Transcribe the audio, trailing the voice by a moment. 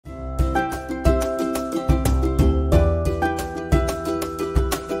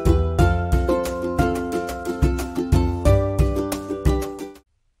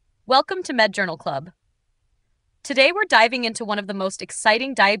Welcome to Med Journal Club. Today we're diving into one of the most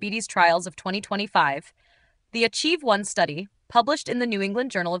exciting diabetes trials of 2025, the ACHIEVE-1 study, published in the New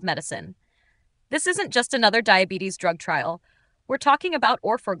England Journal of Medicine. This isn't just another diabetes drug trial. We're talking about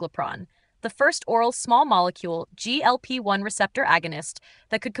Orforglipron, the first oral small molecule GLP-1 receptor agonist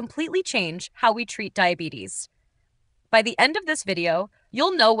that could completely change how we treat diabetes. By the end of this video,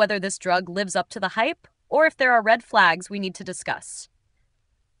 you'll know whether this drug lives up to the hype or if there are red flags we need to discuss.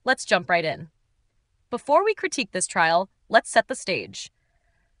 Let's jump right in. Before we critique this trial, let's set the stage.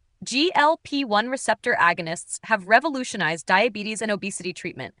 GLP-1 receptor agonists have revolutionized diabetes and obesity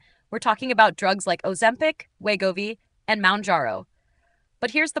treatment. We're talking about drugs like Ozempic, Wegovy, and Mounjaro.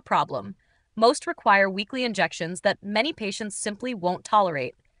 But here's the problem. Most require weekly injections that many patients simply won't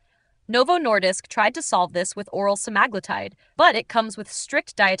tolerate. Novo Nordisk tried to solve this with oral semaglutide, but it comes with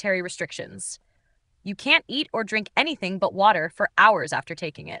strict dietary restrictions. You can't eat or drink anything but water for hours after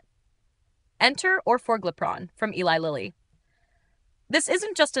taking it. Enter Orforglipron from Eli Lilly. This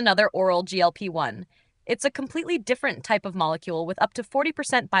isn't just another oral GLP-1. It's a completely different type of molecule with up to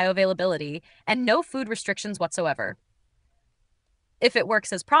 40% bioavailability and no food restrictions whatsoever. If it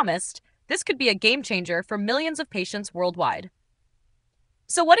works as promised, this could be a game changer for millions of patients worldwide.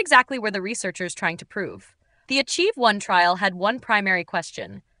 So what exactly were the researchers trying to prove? The ACHIEVE-1 trial had one primary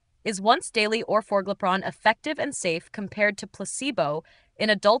question. Is once-daily Orforglipron effective and safe compared to placebo in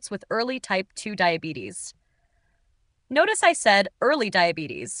adults with early type 2 diabetes? Notice I said early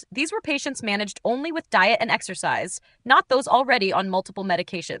diabetes. These were patients managed only with diet and exercise, not those already on multiple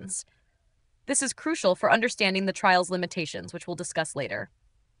medications. This is crucial for understanding the trial's limitations, which we'll discuss later.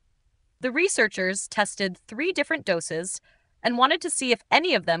 The researchers tested 3 different doses and wanted to see if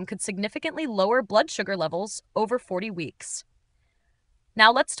any of them could significantly lower blood sugar levels over 40 weeks.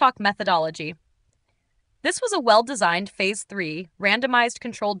 Now let's talk methodology. This was a well-designed Phase 3 randomized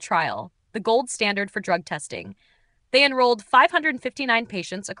controlled trial, the gold standard for drug testing. They enrolled 559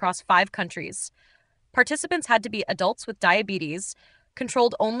 patients across 5 countries. Participants had to be adults with diabetes,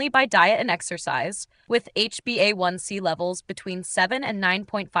 controlled only by diet and exercise, with HbA1c levels between 7 and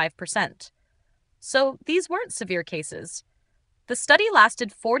 9.5%. So these weren't severe cases. The study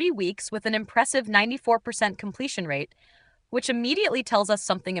lasted 40 weeks with an impressive 94% completion rate, which immediately tells us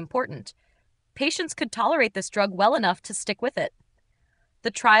something important. Patients could tolerate this drug well enough to stick with it.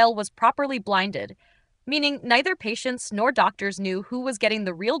 The trial was properly blinded, meaning neither patients nor doctors knew who was getting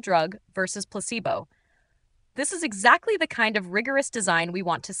the real drug versus placebo. This is exactly the kind of rigorous design we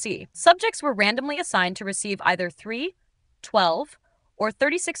want to see. Subjects were randomly assigned to receive either 3, 12, or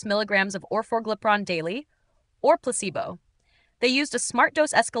 36 milligrams of Orforglipron daily, or placebo. They used a smart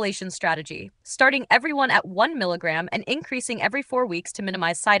dose escalation strategy, starting everyone at 1 milligram and increasing every 4 weeks to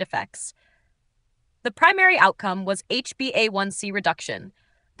minimize side effects. The primary outcome was HbA1c reduction,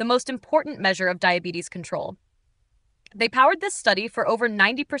 the most important measure of diabetes control. They powered this study for over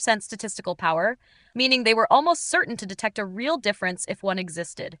 90% statistical power, meaning they were almost certain to detect a real difference if one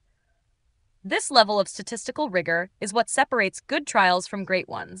existed. This level of statistical rigor is what separates good trials from great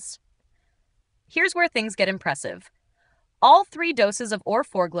ones. Here's where things get impressive. All 3 doses of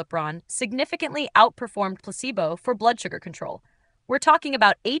Orforglipron significantly outperformed placebo for blood sugar control. We're talking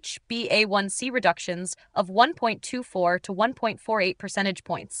about HbA1c reductions of 1.24 to 1.48 percentage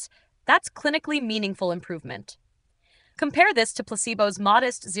points. That's clinically meaningful improvement. Compare this to placebo's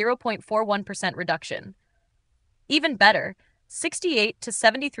modest 0.41% reduction. Even better, 68 to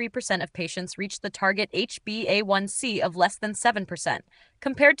 73% of patients reached the target HbA1c of less than 7%,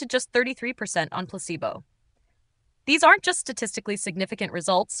 compared to just 33% on placebo. These aren't just statistically significant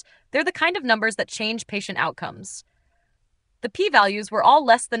results, they're the kind of numbers that change patient outcomes. The p-values were all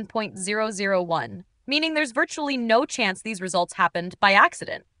less than 0.001, meaning there's virtually no chance these results happened by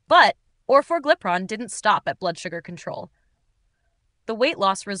accident. But Orforglipron didn't stop at blood sugar control. The weight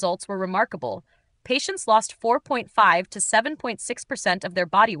loss results were remarkable. Patients lost 4.5 to 7.6% of their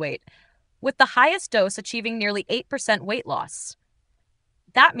body weight, with the highest dose achieving nearly 8% weight loss.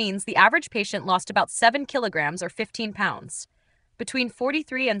 That means the average patient lost about 7 kilograms or 15 pounds. Between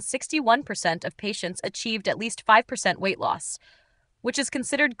 43 and 61% of patients achieved at least 5% weight loss, which is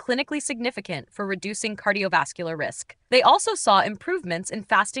considered clinically significant for reducing cardiovascular risk. They also saw improvements in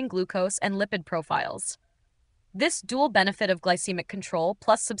fasting glucose and lipid profiles. This dual benefit of glycemic control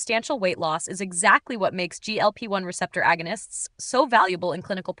plus substantial weight loss is exactly what makes GLP-1 receptor agonists so valuable in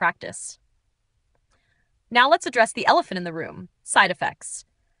clinical practice. Now let's address the elephant in the room, side effects.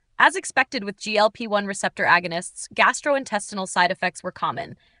 As expected with GLP-1 receptor agonists, gastrointestinal side effects were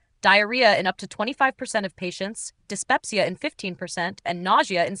common. Diarrhea in up to 25% of patients, dyspepsia in 15%, and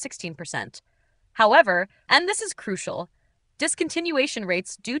nausea in 16%. However, and this is crucial, Discontinuation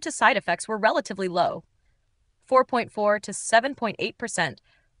rates due to side effects were relatively low, 4.4 to 7.8%,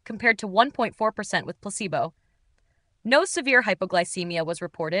 compared to 1.4% with placebo. No severe hypoglycemia was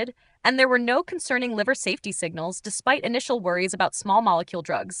reported, and there were no concerning liver safety signals despite initial worries about small molecule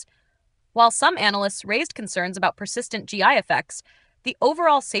drugs. While some analysts raised concerns about persistent GI effects, the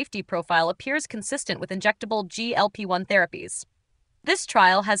overall safety profile appears consistent with injectable GLP-1 therapies. This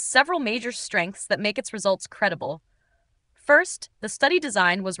trial has several major strengths that make its results credible. First, the study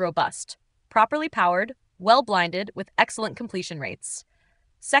design was robust, properly powered, well-blinded, with excellent completion rates.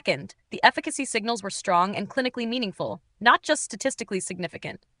 Second, the efficacy signals were strong and clinically meaningful, not just statistically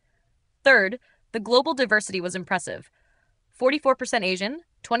significant. Third, the global diversity was impressive. 44% Asian,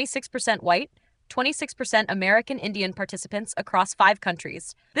 26% white, 26% American Indian participants across 5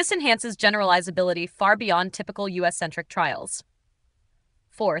 countries. This enhances generalizability far beyond typical US-centric trials.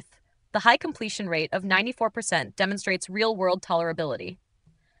 Fourth, the high completion rate of 94% demonstrates real-world tolerability.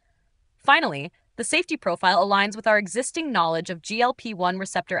 Finally, the safety profile aligns with our existing knowledge of GLP-1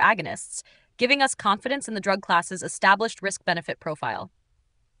 receptor agonists, giving us confidence in the drug class's established risk-benefit profile.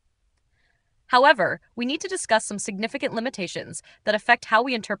 However, we need to discuss some significant limitations that affect how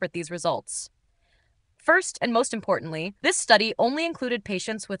we interpret these results. First, and most importantly, this study only included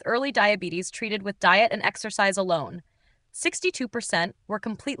patients with early diabetes treated with diet and exercise alone. 62% were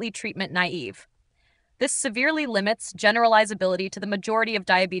completely treatment naive. This severely limits generalizability to the majority of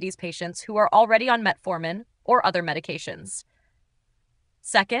diabetes patients who are already on metformin or other medications.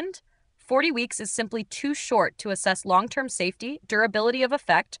 Second, 40 weeks is simply too short to assess long-term safety, durability of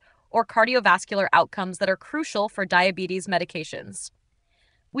effect, or cardiovascular outcomes that are crucial for diabetes medications.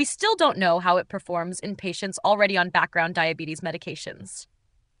 We still don't know how it performs in patients already on background diabetes medications.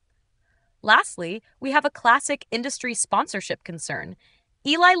 Lastly, we have a classic industry sponsorship concern.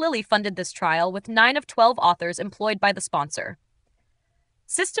 Eli Lilly funded this trial with 9 of 12 authors employed by the sponsor.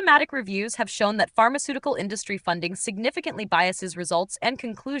 Systematic reviews have shown that pharmaceutical industry funding significantly biases results and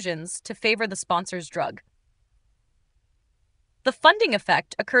conclusions to favor the sponsor's drug. The funding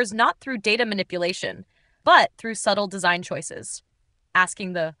effect occurs not through data manipulation, but through subtle design choices.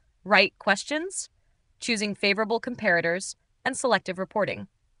 Asking the right questions, choosing favorable comparators, and selective reporting.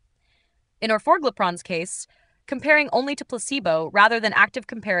 In Orforglipron's case, comparing only to placebo rather than active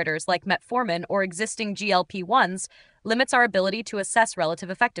comparators like metformin or existing GLP-1s limits our ability to assess relative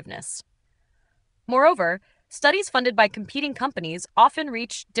effectiveness. Moreover, studies funded by competing companies often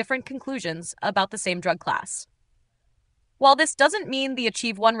reach different conclusions about the same drug class. While this doesn't mean the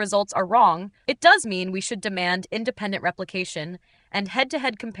ACHIEVE-1 results are wrong, it does mean we should demand independent replication and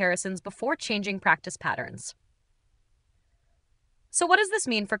head-to-head comparisons before changing practice patterns. So what does this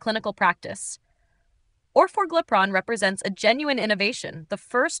mean for clinical practice? Orforglipron represents a genuine innovation, the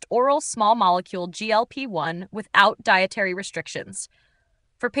first oral small molecule GLP-1 without dietary restrictions.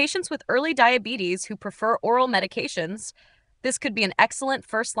 For patients with early diabetes who prefer oral medications, this could be an excellent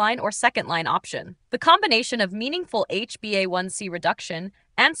first-line or second-line option. The combination of meaningful HbA1c reduction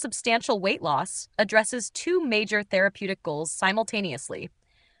and substantial weight loss addresses 2 major therapeutic goals simultaneously.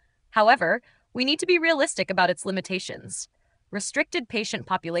 However, we need to be realistic about its limitations. Restricted patient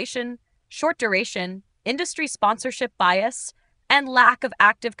population, short duration, industry sponsorship bias, and lack of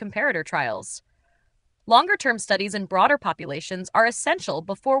active comparator trials. Longer-term studies in broader populations are essential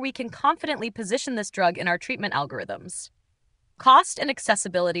before we can confidently position this drug in our treatment algorithms. Cost and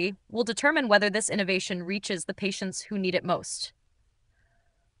accessibility will determine whether this innovation reaches the patients who need it most.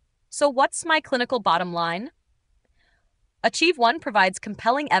 So what's my clinical bottom line? ACHIEVE-1 provides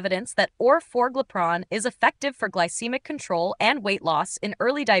compelling evidence that Orforglipron is effective for glycemic control and weight loss in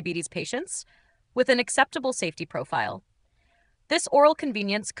early diabetes patients with an acceptable safety profile. This oral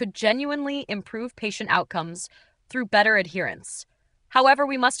convenience could genuinely improve patient outcomes through better adherence. However,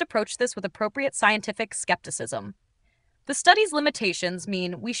 we must approach this with appropriate scientific skepticism. The study's limitations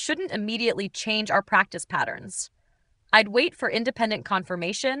mean we shouldn't immediately change our practice patterns. I'd wait for independent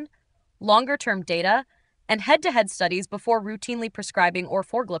confirmation, longer-term data, and head-to-head studies before routinely prescribing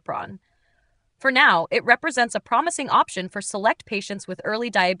Orforglipron. For now, it represents a promising option for select patients with early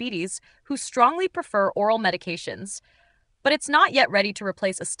diabetes who strongly prefer oral medications, but it's not yet ready to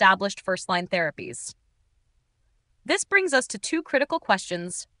replace established first-line therapies. This brings us to 2 critical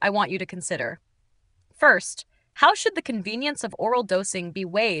questions I want you to consider. First, how should the convenience of oral dosing be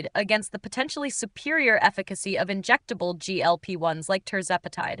weighed against the potentially superior efficacy of injectable GLP-1s like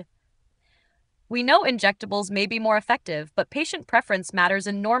tirzepatide? We know injectables may be more effective, but patient preference matters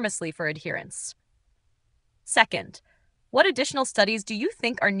enormously for adherence. Second, what additional studies do you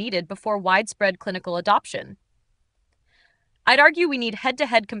think are needed before widespread clinical adoption? I'd argue we need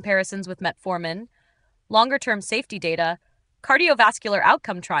head-to-head comparisons with metformin, longer-term safety data, cardiovascular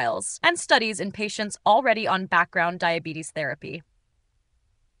outcome trials, and studies in patients already on background diabetes therapy.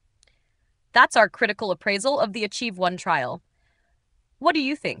 That's our critical appraisal of the ACHIEVE-1 trial. What do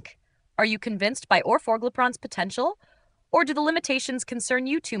you think? Are you convinced by Orforglipron's potential, or do the limitations concern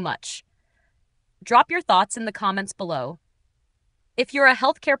you too much? Drop your thoughts in the comments below. If you're a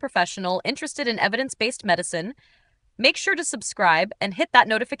healthcare professional interested in evidence-based medicine, make sure to subscribe and hit that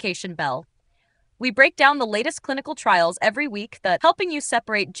notification bell. We break down the latest clinical trials every week that helping you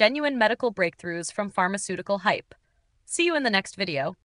separate genuine medical breakthroughs from pharmaceutical hype. See you in the next video.